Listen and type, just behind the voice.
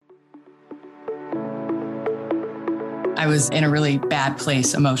I was in a really bad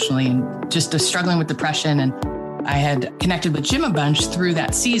place emotionally and just struggling with depression. And I had connected with Jim a bunch through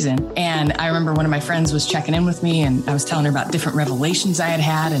that season. And I remember one of my friends was checking in with me and I was telling her about different revelations I had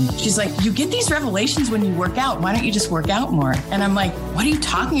had. And she's like, you get these revelations when you work out. Why don't you just work out more? And I'm like, what are you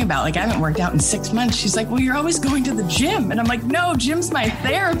talking about? Like, I haven't worked out in 6 months. She's like, well, you're always going to the gym. And I'm like, no, Jim's my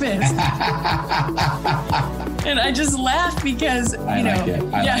therapist. And I just laughed because, I like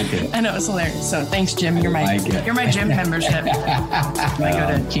it. I know, it's hilarious. So thanks, Jim. You're my gym membership.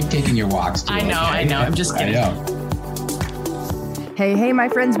 Keep taking your walks too. I know. I'm just kidding. I know. Hey, my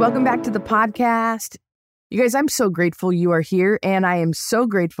friends, welcome back to the podcast. You guys, I'm so grateful you are here. And I am so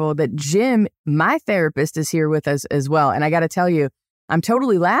grateful that Jim, my therapist, is here with us as well. And I got to tell you, I'm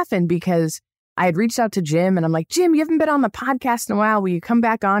totally laughing because I had reached out to Jim and I'm like, Jim, you haven't been on the podcast in a while. Will you come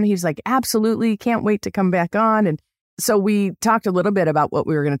back on? He's like, absolutely. Can't wait to come back on. And so we talked a little bit about what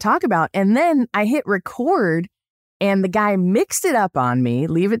we were going to talk about. And then I hit record and the guy mixed it up on me,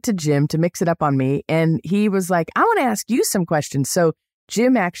 leave it to Jim to mix it up on me. And he was like, I want to ask you some questions. So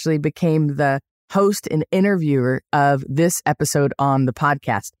Jim actually became the host and interviewer of this episode on the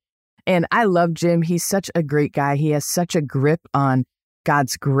podcast. And I love Jim. He's such a great guy. He has such a grip on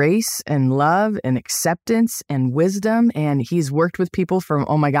God's grace and love and acceptance and wisdom. And he's worked with people for,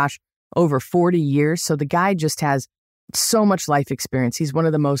 over 40 years. So the guy just has so much life experience. He's one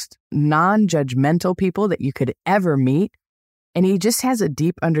of the most non-judgmental people that you could ever meet. And he just has a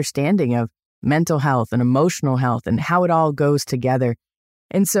deep understanding of mental health and emotional health and how it all goes together.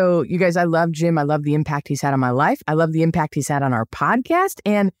 And so you guys, I love Jim. I love the impact he's had on my life. I love the impact he's had on our podcast.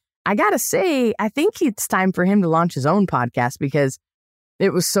 And I got to say, I think it's time for him to launch his own podcast because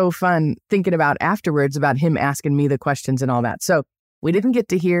it was so fun thinking about afterwards about him asking me the questions and all that. So we didn't get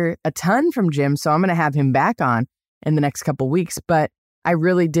to hear a ton from Jim, so I'm going to have him back on in the next couple weeks. But I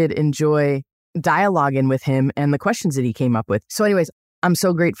really did enjoy dialoguing with him and the questions that he came up with. So anyways, I'm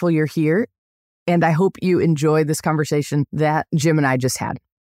so grateful you're here. And I hope you enjoy this conversation that Jim and I just had.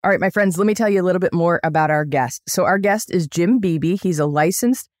 All right, my friends, let me tell you a little bit more about our guest. So our guest is Jim Beebe. He's a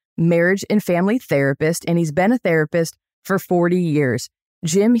licensed marriage and family therapist, and he's been a therapist for 40 years.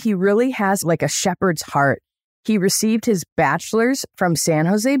 Jim, he really has like a shepherd's heart. He received his bachelor's from San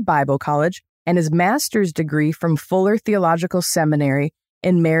Jose Bible College and his master's degree from Fuller Theological Seminary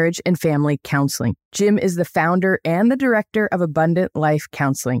in marriage and family counseling. Jim is the founder and the director of Abundant Life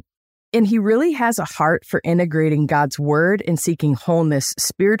Counseling. And he really has a heart for integrating God's word and seeking wholeness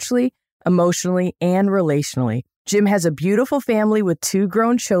spiritually, emotionally, and relationally. Jim has a beautiful family with 2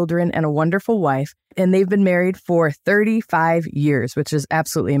 grown children and a wonderful wife, and they've been married for 35 years, which is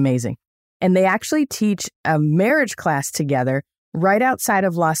absolutely amazing. And they actually teach a marriage class together right outside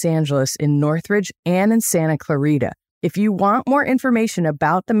of Los Angeles in Northridge and in Santa Clarita. If you want more information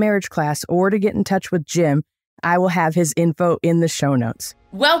about the marriage class or to get in touch with Jim, I will have his info in the show notes.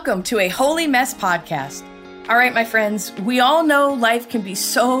 Welcome to a Holy Mess podcast. All right, my friends, we all know life can be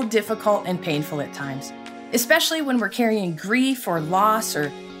so difficult and painful at times, especially when we're carrying grief or loss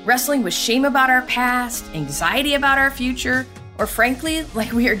or wrestling with shame about our past, anxiety about our future, or frankly,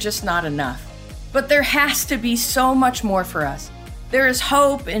 like we are just not enough. But there has to be so much more for us. There is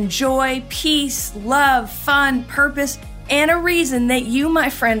hope and joy, peace, love, fun, purpose, and a reason that you, my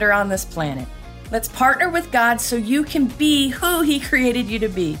friend, are on this planet. Let's partner with God so you can be who He created you to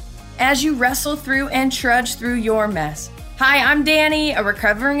be as you wrestle through and trudge through your mess. Hi, I'm Danny, a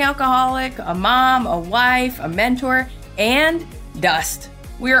recovering alcoholic, a mom, a wife, a mentor, and dust.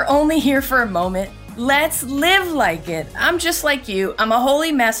 We are only here for a moment. Let's live like it. I'm just like you. I'm a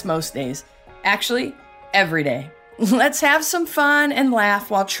holy mess most days. Actually, every day. Let's have some fun and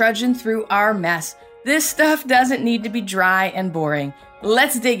laugh while trudging through our mess. This stuff doesn't need to be dry and boring.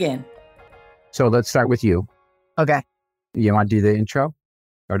 Let's dig in. So let's start with you. Okay. You want to do the intro?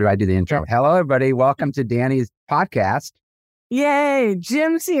 Or do I do the intro? Sure. Hello, everybody. Welcome to Danny's podcast. Yay.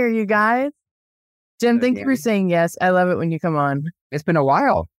 Jim's here, you guys. Jim, thank you for saying yes. I love it when you come on. It's been a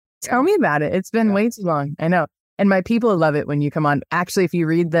while. Tell me about it. It's been way too long. I know. And my people love it when you come on. Actually, if you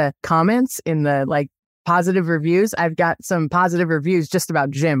read the comments in the positive reviews, I've got some positive reviews just about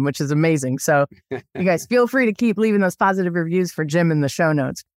Jim, which is amazing. So you guys feel free to keep leaving those positive reviews for Jim in the show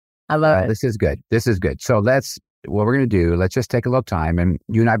notes. I love it. This is good. This is good. So what we're going to do, let's just take a little time. And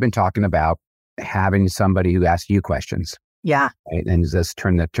you and I have been talking about having somebody who asks you questions. Yeah. Right? And just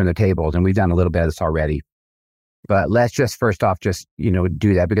turn the tables. And we've done a little bit of this already. But let's just first off, do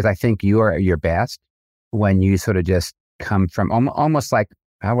that, because I think you are at your best when you sort of just come from almost like,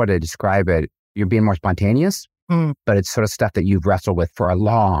 how would I describe it? You're being more spontaneous, but it's sort of stuff that you've wrestled with for a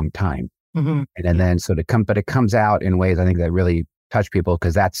long time. Mm-hmm. And then but it comes out in ways I think that really touch people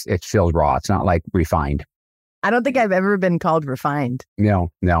because it feels raw. It's not like refined. I don't think I've ever been called refined.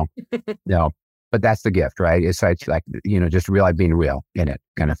 No. But that's the gift, right? It's like, just real, being real in it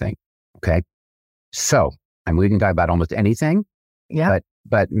kind of thing. Okay. So, we can talk about almost anything. Yeah.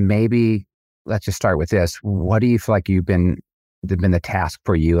 But maybe let's just start with this. What do you feel like been the task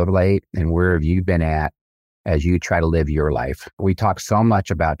for you of late, and where have you been at as you try to live your life? We talk so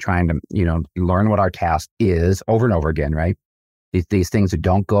much about trying to, learn what our task is over and over again, right? These things that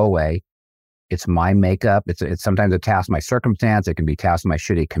don't go away. It's my makeup. It's sometimes a task, my circumstance. It can be tasked with my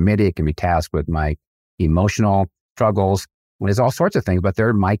shitty committee. It can be tasked with my emotional struggles. There's all sorts of things, but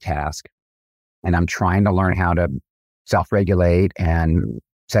they're my task. And I'm trying to learn how to self-regulate and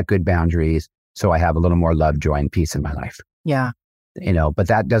set good boundaries so I have a little more love, joy, and peace in my life. Yeah. But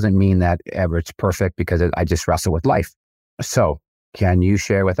that doesn't mean that ever it's perfect, because I just wrestle with life. So can you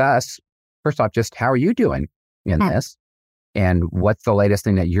share with us, first off, just how are you doing in this? And what's the latest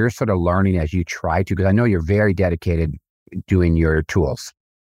thing that you're sort of learning as you try to, because I know you're very dedicated doing your tools.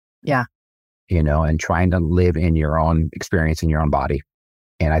 Yeah. And trying to live in your own experience in your own body.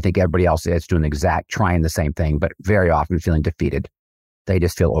 And I think everybody else is trying the same thing, but very often feeling defeated. They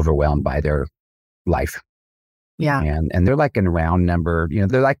just feel overwhelmed by their life. Yeah. And they're like in round number,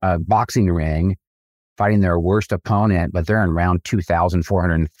 they're like a boxing ring fighting their worst opponent, but they're in round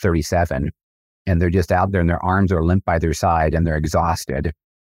 2,437. And they're just out there and their arms are limp by their side and they're exhausted.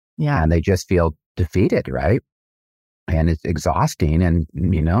 Yeah. And they just feel defeated, right? And it's exhausting, and,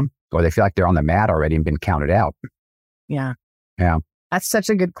 or they feel like they're on the mat already and been counted out. Yeah. Yeah. That's such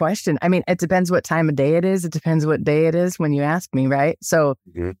a good question. I mean, it depends what time of day it is. It depends what day it is when you ask me, right? So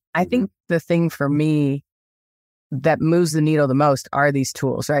I think the thing for me that moves the needle the most are these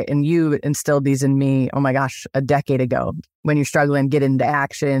tools, right? And you instilled these in me, oh my gosh, a decade ago. When you're struggling, get into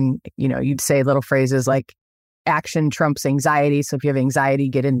action. You'd say little phrases like action trumps anxiety. So if you have anxiety,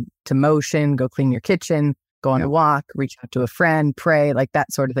 get into motion, go clean your kitchen, go on a walk, reach out to a friend, pray, like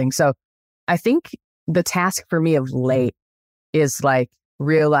that sort of thing. So I think the task for me of late is like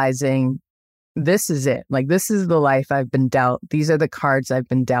realizing this is it. Like, this is the life I've been dealt. These are the cards I've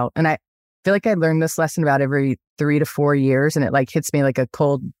been dealt. And I feel like I learn this lesson about every 3 to 4 years, and it like hits me like a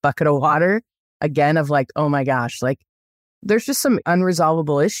cold bucket of water again of like, oh my gosh, like there's just some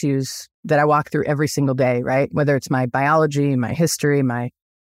unresolvable issues that I walk through every single day, right? Whether it's my biology, my history, my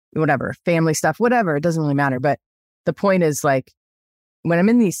whatever, family stuff, whatever, it doesn't really matter. But the point is, like, when I'm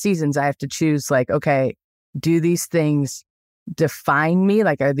in these seasons, I have to choose like, okay, do these things define me?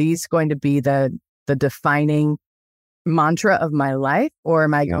 Like, are these going to be the defining mantra of my life? Or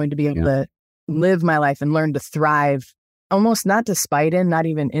am I going to be able to live my life and learn to thrive almost not despite in, not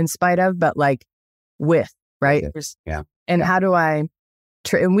even in spite of, but like with, right? Yeah. And how do I,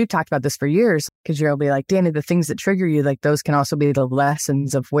 and we've talked about this for years, because you'll be like, Danny, the things that trigger you, like those can also be the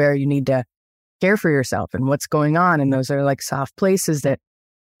lessons of where you need to care for yourself and what's going on. And those are like soft places that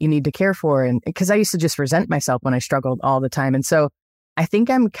you need to care for. And because I used to just resent myself when I struggled all the time. And so I think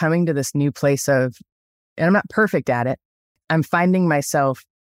I'm coming to this new place of, and I'm not perfect at it. I'm finding myself,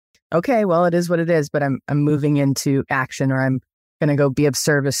 okay, well, it is what it is, but I'm moving into action, or I'm going to go be of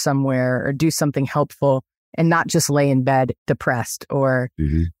service somewhere or do something helpful, and not just lay in bed depressed or,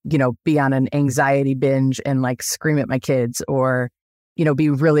 be on an anxiety binge and like scream at my kids, or, be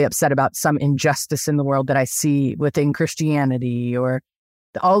really upset about some injustice in the world that I see within Christianity, or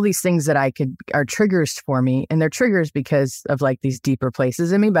all these things that are triggers for me. And they're triggers because of like these deeper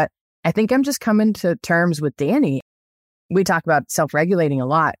places in me. But I think I'm just coming to terms with Danny. We talk about self-regulating a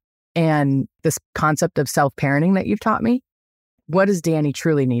lot, and this concept of self-parenting that you've taught me. What does Danny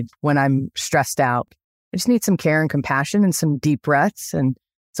truly need when I'm stressed out? I just need some care and compassion and some deep breaths and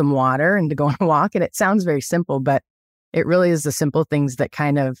some water and to go on a walk. And it sounds very simple, but it really is the simple things that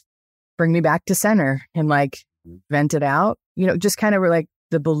kind of bring me back to center and like vent it out. Just kind of like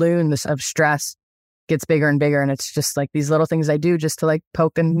the balloon of stress gets bigger and bigger. And it's just like these little things I do just to like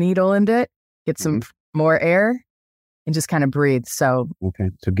poke a needle into it, get some more air, and just kind of breathe. So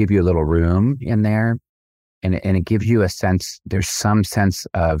give you a little room in there. And it gives you a sense, there's some sense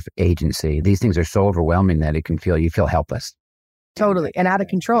of agency. These things are so overwhelming that you feel helpless. Totally. And out of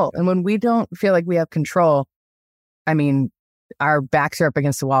control. And when we don't feel like we have control, I mean, our backs are up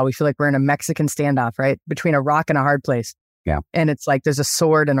against the wall. We feel like we're in a Mexican standoff, right? Between a rock and a hard place. Yeah. And it's like, there's a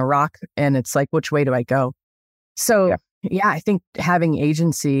sword and a rock, and it's like, which way do I go? So I think having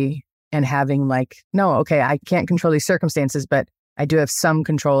agency and having like, no, okay, I can't control these circumstances, but I do have some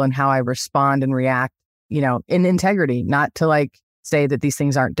control in how I respond and react, in integrity, not to like say that these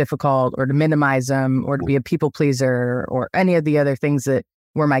things aren't difficult or to minimize them or to be a people pleaser or any of the other things that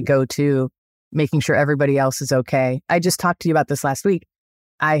were my go-to, making sure everybody else is okay. I just talked to you about this last week.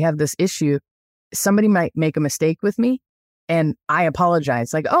 I have this issue somebody might make a mistake with me and I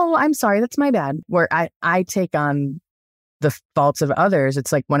apologize, like, oh, I'm sorry, that's my bad. Where I take on the faults of others.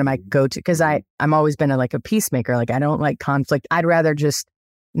 It's like one of my go-to, because I'm always been a peacemaker. Like, I don't like conflict. I'd rather just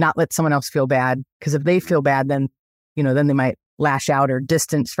not let someone else feel bad, because if they feel bad, then, then they might lash out or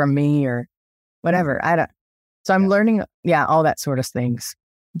distance from me or whatever. So I'm learning, all that sort of things.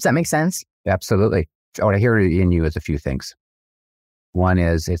 Does that make sense? Absolutely. What I hear in you is a few things. One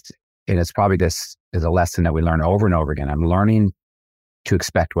is it's probably this is a lesson that we learn over and over again. I'm learning to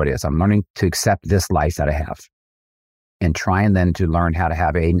expect what is. I'm learning to accept this life that I have, and trying then to learn how to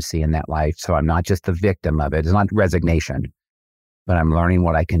have agency in that life. So I'm not just the victim of it. It's not resignation, but I'm learning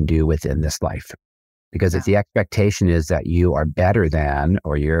what I can do within this life. Because if the expectation is that you are better than,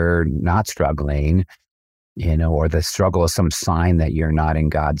 or you're not struggling, or the struggle is some sign that you're not in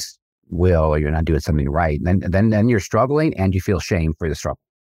God's will, or you're not doing something right, then you're struggling and you feel shame for the struggle.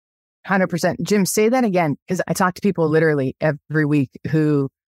 100%. Jim, say that again, because I talk to people literally every week who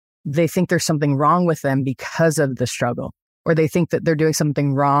they think there's something wrong with them because of the struggle, or they think that they're doing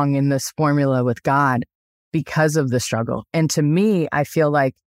something wrong in this formula with God because of the struggle. And to me, I feel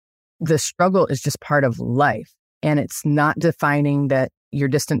like the struggle is just part of life, and it's not defining that you're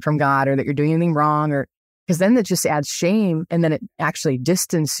distant from God or that you're doing anything wrong, or because then that just adds shame, and then it actually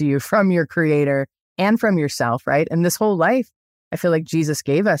distances you from your Creator and from yourself, right? And this whole life, I feel like Jesus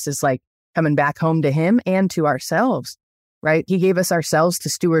gave us is like coming back home to Him and to ourselves, right? He gave us ourselves to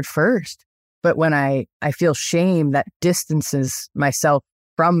steward first. But when I feel shame, that distances myself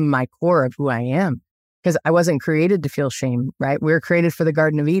from my core of who I am, because I wasn't created to feel shame, right? We were created for the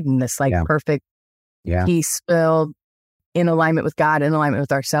Garden of Eden, this perfect, peace-filled, in alignment with God, in alignment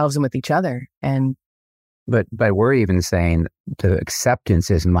with ourselves and with each other. But we're even saying the acceptance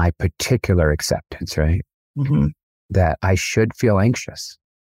is my particular acceptance, right? Mm-hmm. That I should feel anxious.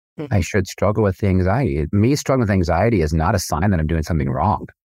 Mm-hmm. I should struggle with anxiety. Me struggling with anxiety is not a sign that I'm doing something wrong.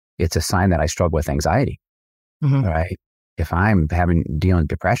 It's a sign that I struggle with anxiety, right? If I'm dealing with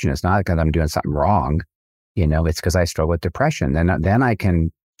depression, it's not because I'm doing something wrong. It's because I struggle with depression. Then I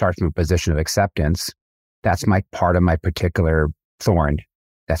can start from a position of acceptance. That's my part of my particular thorn.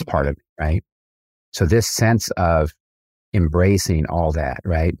 That's part of it, right? So this sense of embracing all that,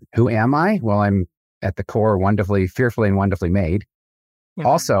 right? Who am I? Well, I'm at the core fearfully and wonderfully made. Yeah.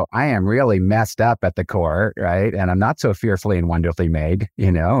 Also, I am really messed up at the core, right? And I'm not so fearfully and wonderfully made,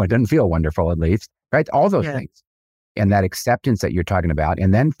 it doesn't feel wonderful, at least, right? All those things. And that acceptance that you're talking about.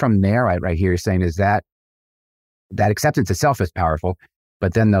 And then from there, right here, you're saying is that acceptance itself is powerful,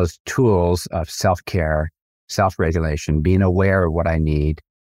 but then those tools of self-care, self-regulation, being aware of what I need,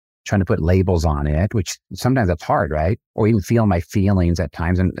 trying to put labels on it, which sometimes that's hard, right? Or even feel my feelings at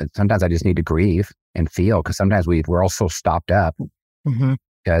times. And sometimes I just need to grieve and feel, because sometimes we're all so stopped up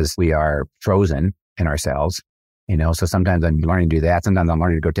because we are frozen in ourselves, so sometimes I'm learning to do that. Sometimes I'm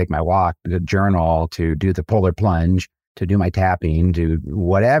learning to go take my walk, to journal, to do the polar plunge, to do my tapping, to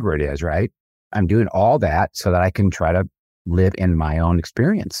whatever it is, right? I'm doing all that so that I can try to live in my own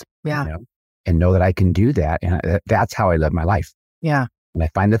experience, and know that I can do that. And that's how I live my life. Yeah. And I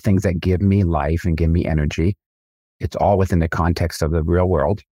find the things that give me life and give me energy. It's all within the context of the real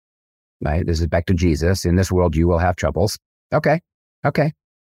world, right? This is back to Jesus. In this world, you will have troubles. Okay.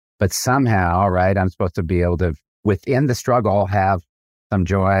 But somehow, right, I'm supposed to be able to, within the struggle, have some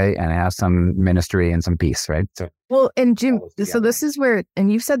joy and have some ministry and some peace, right? So, well, and Jim, so this is where,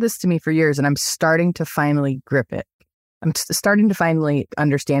 and you've said this to me for years, and I'm starting to finally grip it. I'm starting to finally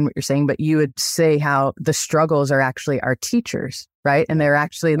understand what you're saying, but you would say how the struggles are actually our teachers, right? And they're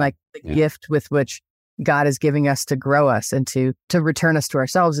actually like the gift with which God is giving us to grow us and to return us to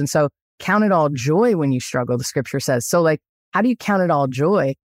ourselves. And so count it all joy when you struggle, the scripture says. So like, how do you count it all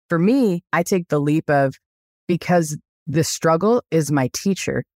joy? For me, I take the leap of, because the struggle is my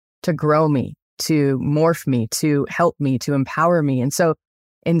teacher to grow me, to morph me, to help me, to empower me. And so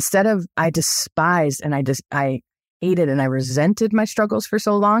instead of I despised and I hated and I resented my struggles for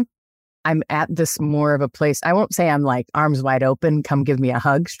so long, I'm at this more of a place. I won't say I'm like arms wide open, come give me a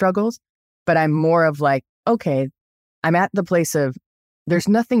hug struggles, but I'm more of like, okay, I'm at the place of there's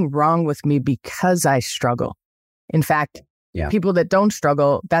nothing wrong with me because I struggle. In fact, people that don't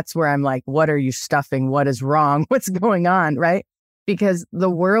struggle, that's where I'm like, what are you stuffing? What is wrong? What's going on? Right? Because the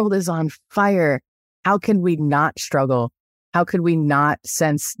world is on fire. How can we not struggle? How could we not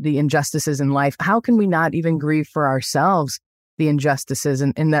sense the injustices in life? How can we not even grieve for ourselves the injustices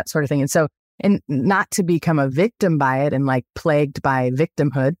and that sort of thing? And so, and not to become a victim by it and like plagued by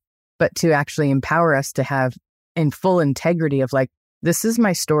victimhood, but to actually empower us to have in full integrity of like, this is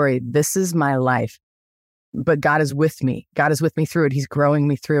my story. This is my life. But God is with me. God is with me through it. He's growing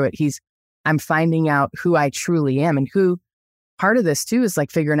me through it. He's I'm finding out who I truly am, and who part of this too is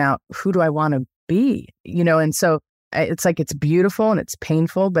like figuring out who do I want to be, and so it's like, it's beautiful and it's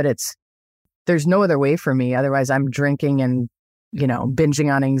painful, but there's no other way for me. Otherwise I'm drinking and,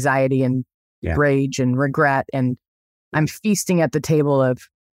 binging on anxiety and rage and regret. And I'm feasting at the table of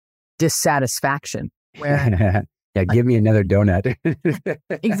dissatisfaction where give me another donut.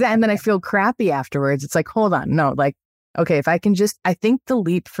 Exactly. And then I feel crappy afterwards. It's like, hold on. No, like, okay, if I can I think the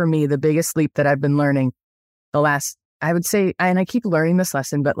leap for me, the biggest leap that I've been learning I would say, and I keep learning this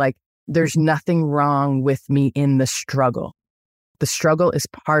lesson, but like, there's nothing wrong with me in the struggle. The struggle is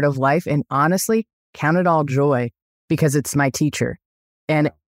part of life. And honestly, count it all joy because it's my teacher.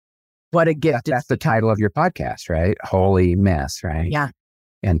 And what a gift. That's the title of your podcast, right? Holy Mess, right? Yeah.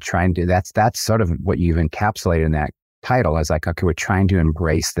 And that's sort of what you've encapsulated in that title is like, okay, we're trying to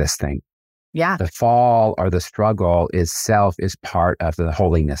embrace this thing. Yeah. The fall or the struggle is part of the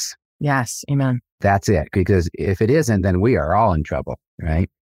holiness. Yes. Amen. That's it. Because if it isn't, then we are all in trouble, right?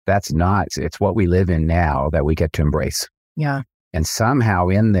 It's what we live in now that we get to embrace. Yeah. And somehow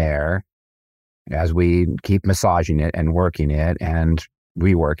in there, as we keep massaging it and working it and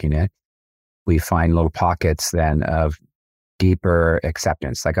reworking it, we find little pockets then of deeper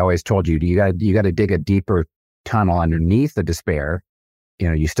acceptance. Like I always told you, you got to dig a deeper tunnel underneath the despair.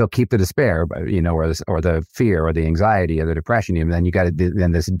 You still keep the despair, but or the fear or the anxiety or the depression. And then you got to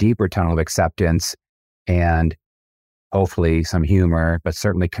then this deeper tunnel of acceptance and hopefully some humor, but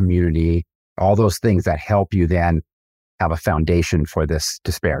certainly community, all those things that help you then have a foundation for this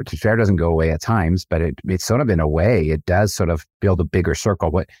despair. Despair doesn't go away at times, but it's sort of in a way, it does sort of build a bigger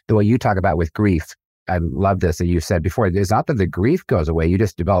circle. The way you talk about with grief, I love this that you said before, it's not that the grief goes away, you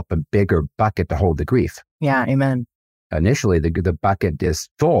just develop a bigger bucket to hold the grief. Yeah, amen. Initially, the bucket is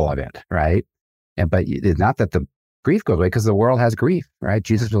full of it, right? But it's not that the grief goes away because the world has grief, right?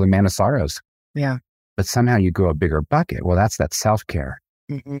 Jesus was a man of sorrows. Yeah. But somehow you grow a bigger bucket. Well, that's that self-care.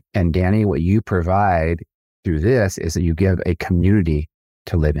 Mm-hmm. And Danny, what you provide through this is that you give a community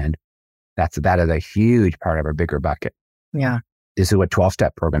to live in. That is a huge part of our bigger bucket. Yeah. This is what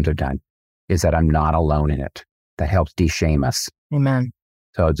 12-step programs have done, is that I'm not alone in it. That helps de-shame us. Amen.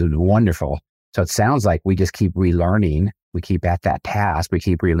 So it's wonderful. So it sounds like we just keep relearning. We keep at that task. We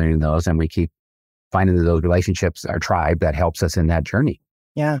keep relearning those, and we keep finding those relationships, our tribe that helps us in that journey.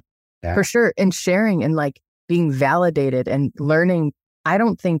 Yeah, for sure. And sharing and like being validated and learning. I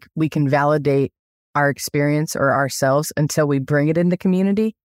don't think we can validate our experience or ourselves until we bring it into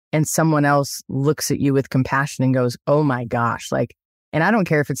community and someone else looks at you with compassion and goes, oh my gosh, like, and I don't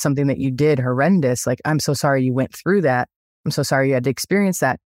care if it's something that you did horrendous. Like, I'm so sorry you went through that. I'm so sorry you had to experience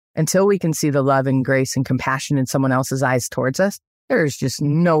that. Until we can see the love and grace and compassion in someone else's eyes towards us, there's just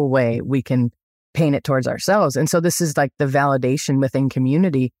no way we can paint it towards ourselves. And so this is like the validation within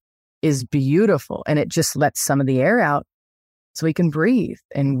community is beautiful. And it just lets some of the air out so we can breathe.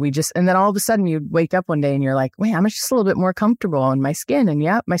 And then all of a sudden you wake up one day and you're like, wait, I'm just a little bit more comfortable in my skin. And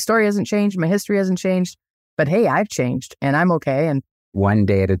yeah, my story hasn't changed. My history hasn't changed. But hey, I've changed and I'm okay. And one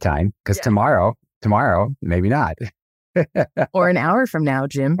day at a time, because tomorrow, maybe not. Or an hour from now,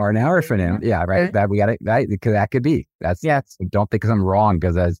 Jim. Or an hour from now. Yeah, right. That we got it. That could be. Don't think I'm wrong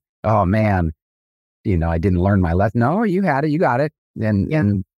because oh man, I didn't learn my lesson. No, you had it. You got it.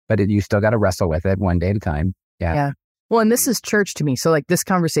 But you still got to wrestle with it one day at a time. Yeah. Yeah. Well, and this is church to me. So like this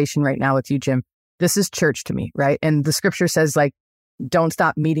conversation right now with you, Jim, this is church to me, right? And the scripture says like, don't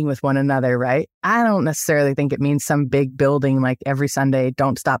stop meeting with one another, right? I don't necessarily think it means some big building like every Sunday,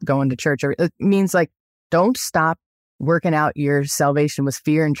 don't stop going to church. Or it means like, don't stop working out your salvation with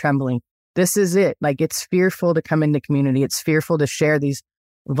fear and trembling. This is it. Like it's fearful to come into community. It's fearful to share these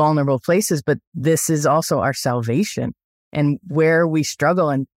vulnerable places, but this is also our salvation. And where we struggle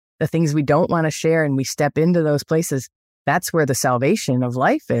and the things we don't want to share and we step into those places, that's where the salvation of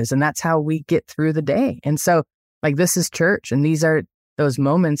life is. And that's how we get through the day. And so like this is church and these are those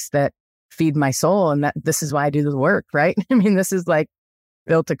moments that feed my soul. And this is why I do the work, right? I mean, this is like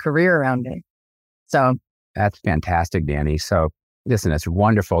built a career around it. So that's fantastic, Danny. So listen, it's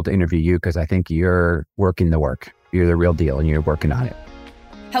wonderful to interview you because I think you're working the work. You're the real deal and you're working on it.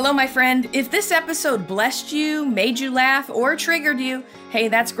 Hello, my friend. If this episode blessed you, made you laugh, or triggered you, hey,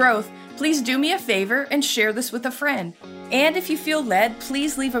 that's growth. Please do me a favor and share this with a friend. And if you feel led,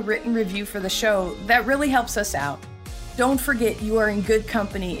 please leave a written review for the show. That really helps us out. Don't forget you are in good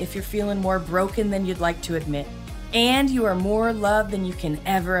company if you're feeling more broken than you'd like to admit. And you are more loved than you can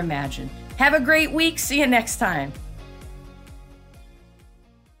ever imagine. Have a great week. See you next time.